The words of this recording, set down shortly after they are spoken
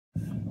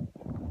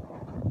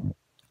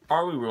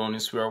Are we rolling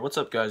this? We are. What's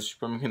up, guys? It's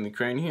McKinley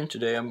Crain here.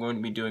 Today I'm going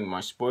to be doing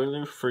my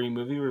spoiler-free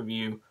movie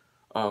review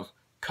of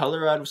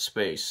Color Out of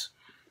Space.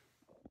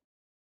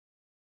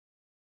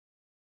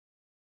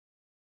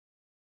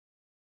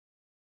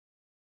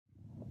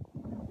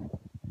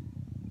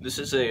 This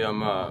is a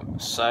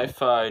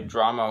sci-fi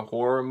drama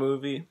horror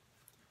movie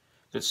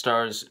that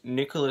stars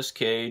Nicolas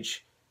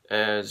Cage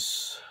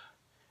as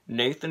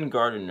Nathan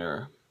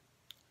Gardner,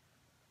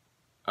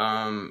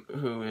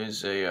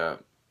 who's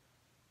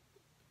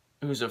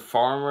a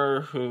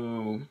farmer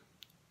who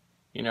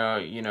you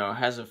know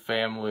has a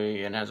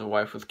family and has a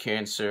wife with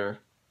cancer,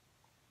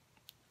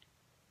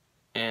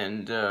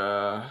 and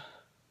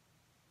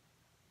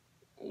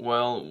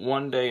well,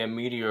 one day a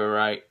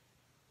meteorite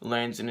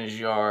lands in his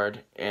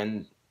yard,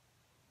 and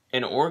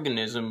an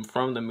organism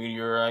from the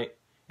meteorite,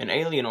 an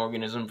alien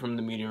organism from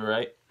the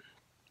meteorite,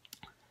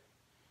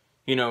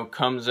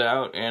 comes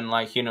out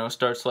and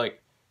starts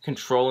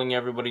controlling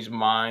everybody's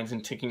minds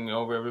and taking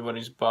over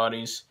everybody's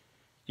bodies.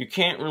 You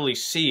can't really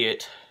see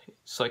it.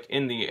 It's like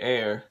in the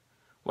air.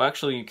 Well,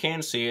 actually, you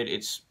can see it.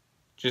 It's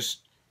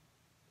just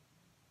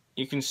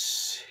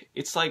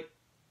it's like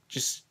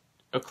just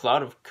a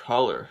cloud of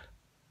color.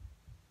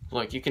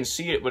 Like, you can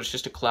see it, but it's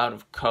just a cloud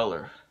of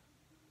color.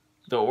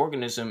 The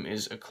organism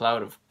is a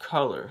cloud of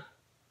color.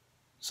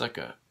 It's like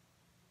a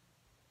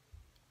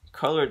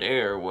colored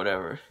air or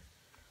whatever,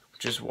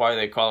 which is why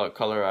they call it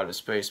Color Out of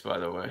Space, by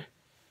the way.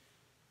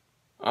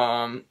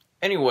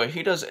 Anyway,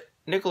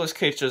 Nicolas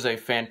Cage does a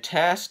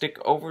fantastic,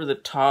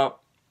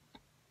 over-the-top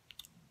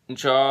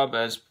job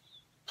as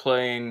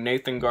playing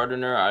Nathan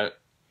Gardner.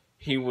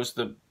 He was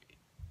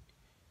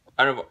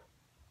out of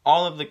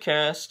all of the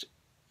cast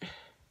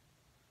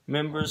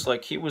members,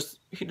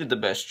 he did the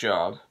best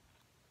job.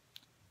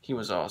 He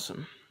was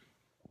awesome.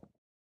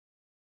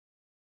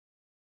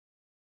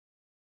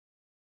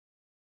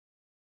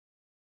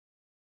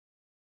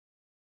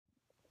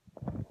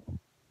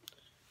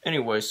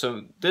 Anyway,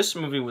 so this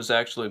movie was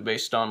actually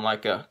based on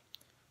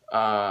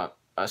a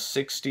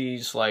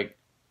 60s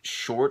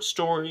short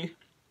story.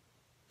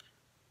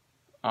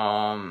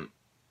 I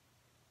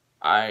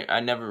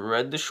never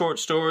read the short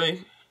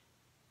story,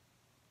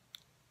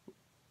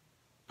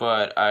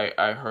 but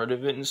I heard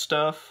of it and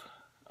stuff.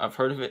 I've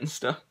heard of it and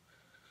stuff.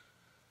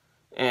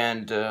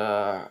 And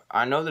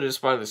I know that it's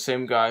by the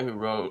same guy who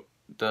wrote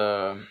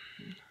the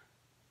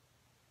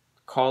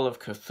Call of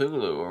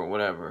Cthulhu or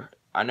whatever.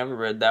 I never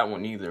read that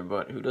one either,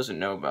 but who doesn't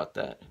know about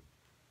that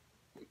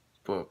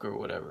book or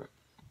whatever?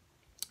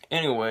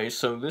 Anyway,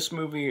 so this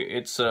movie,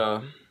 it's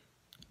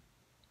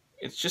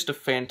just a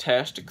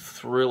fantastic,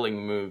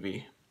 thrilling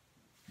movie.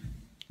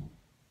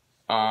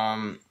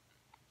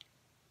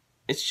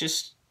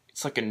 It's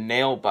like a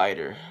nail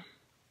biter.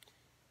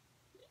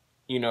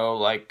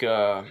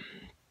 The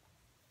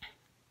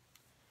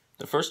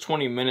first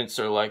 20 minutes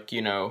are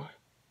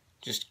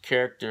just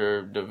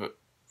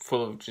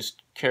full of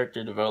just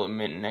character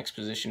development and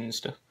exposition and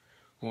stuff.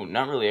 Well,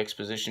 not really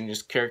exposition,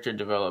 just character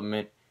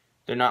development.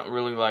 They're not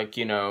really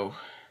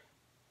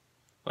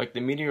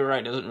the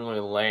meteorite doesn't really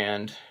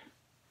land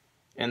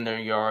in their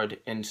yard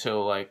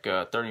until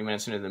 30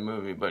 minutes into the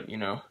movie, but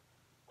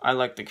I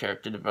like the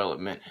character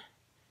development.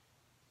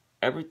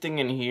 Everything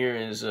in here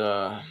is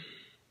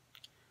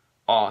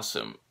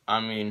awesome. I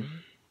mean,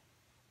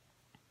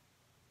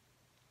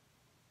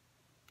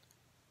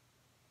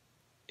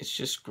 it's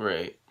just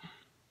great.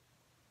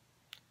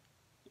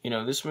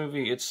 This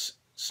movie, it's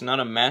not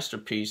a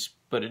masterpiece,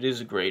 but it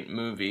is a great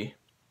movie.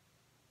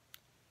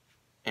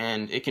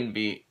 And it can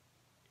be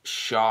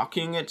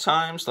shocking at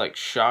times,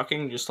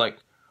 shocking, just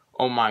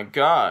oh my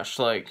gosh,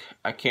 I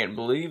can't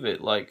believe it,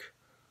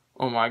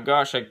 oh my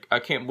gosh, I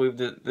can't believe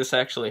that this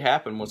actually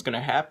happened, what's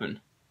gonna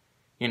happen?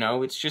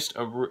 It's just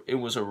it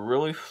was a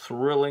really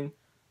thrilling,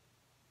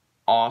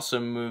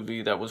 awesome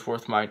movie that was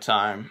worth my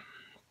time.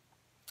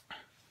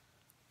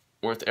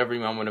 Worth every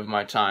moment of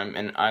my time,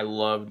 and I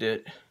loved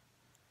it.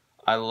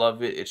 I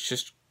love it. It's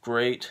just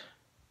great.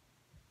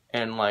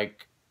 And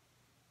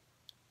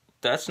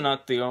that's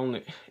not the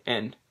only,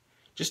 and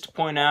just to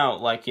point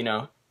out,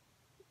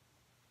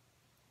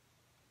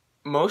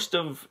 most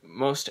of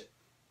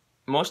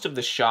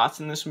the shots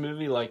in this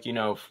movie,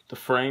 the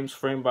frames,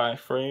 frame by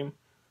frame,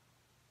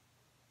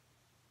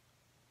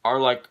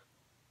 are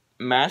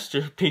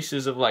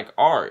masterpieces of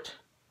art,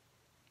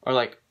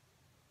 or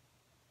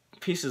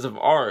pieces of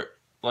art.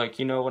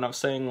 What I'm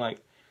saying,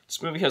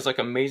 this movie has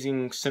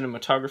amazing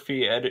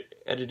cinematography,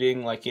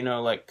 editing,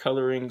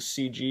 coloring,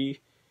 CG.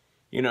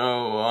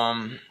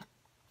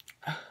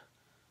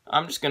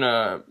 I'm just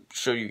gonna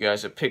show you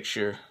guys a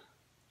picture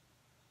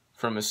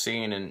from a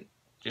scene, and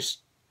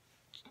just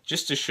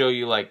to show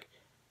you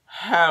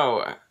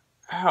how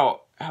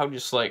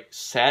just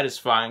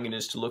satisfying it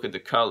is to look at the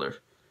color.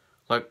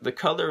 The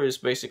color is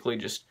basically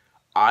just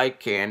eye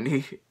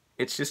candy.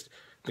 It's just,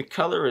 the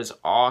color is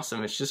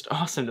awesome. It's just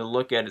awesome to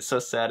look at. It's so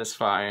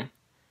satisfying.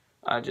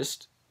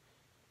 It's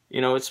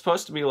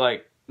supposed to be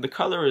the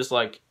color is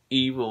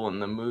evil in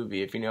the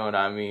movie, if you know what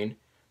I mean.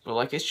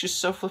 But it's just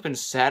so flippin'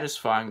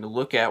 satisfying to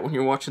look at when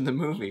you're watching the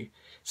movie.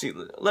 See,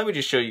 let me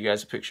just show you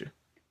guys a picture.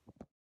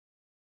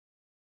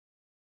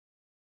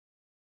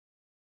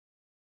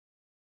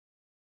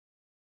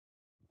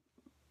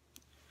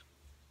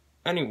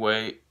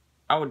 Anyway,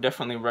 I would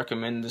definitely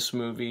recommend this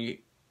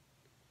movie.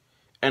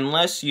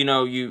 Unless, you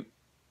know,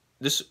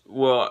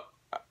 well,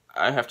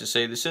 I have to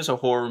say, this is a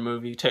horror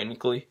movie,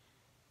 technically.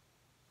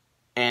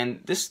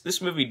 And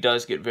this movie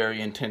does get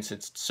very intense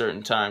at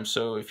certain times.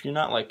 So if you're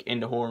not, like,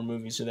 into horror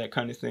movies or that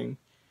kind of thing,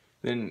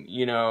 then,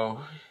 you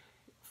know,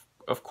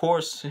 of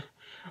course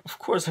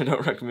I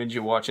don't recommend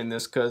you watching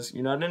this, because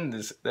you're not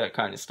into that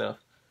kind of stuff.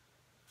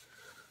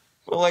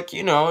 But, like,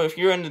 you know, if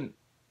you're into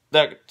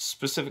that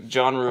specific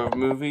genre of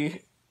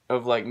movie,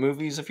 of, like,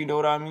 movies, if you know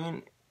what I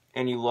mean,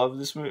 and you love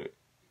this movie...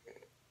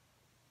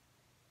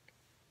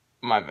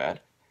 My bad.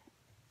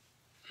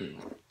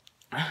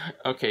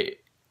 Okay,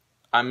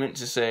 I meant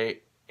to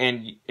say,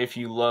 and if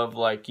you love,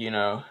 like, you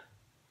know,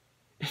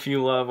 if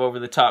you love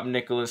over-the-top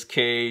Nicolas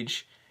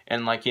Cage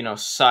and, like, you know,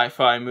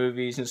 sci-fi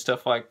movies and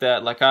stuff like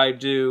that, like I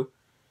do,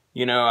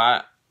 you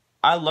know,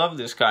 I love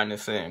this kind of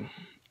thing.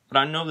 But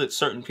I know that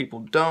certain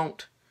people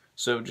don't,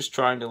 so just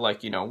trying to,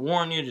 like, you know,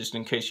 warn you, just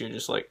in case you're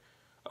just like,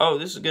 oh,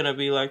 this is gonna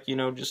be like, you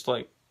know, just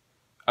like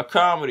a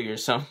comedy or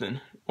something,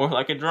 or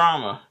like a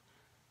drama.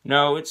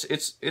 No, it's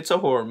a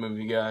horror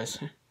movie, guys.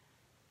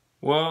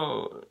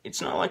 Well, it's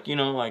not like, you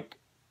know, like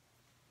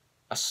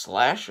a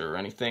slasher or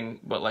anything,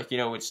 but, like, you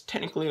know, it's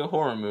technically a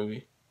horror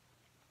movie.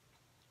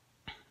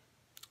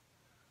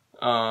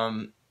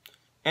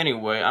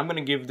 Anyway, I'm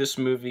gonna give this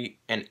movie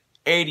an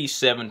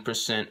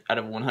 87% out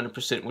of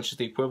 100%, which is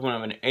the equivalent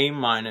of an A-.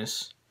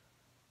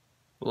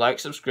 Like,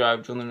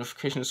 subscribe, join the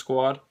notification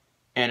squad,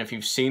 and if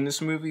you've seen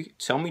this movie,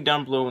 tell me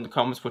down below in the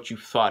comments what you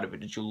thought of it.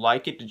 Did you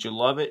like it? Did you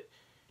love it?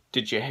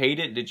 Did you hate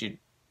it? Did you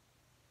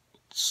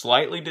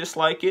slightly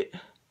dislike it?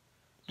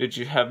 Did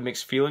you have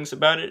mixed feelings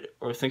about it,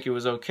 or think it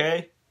was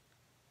okay?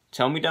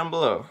 Tell me down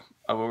below.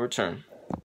 I will return.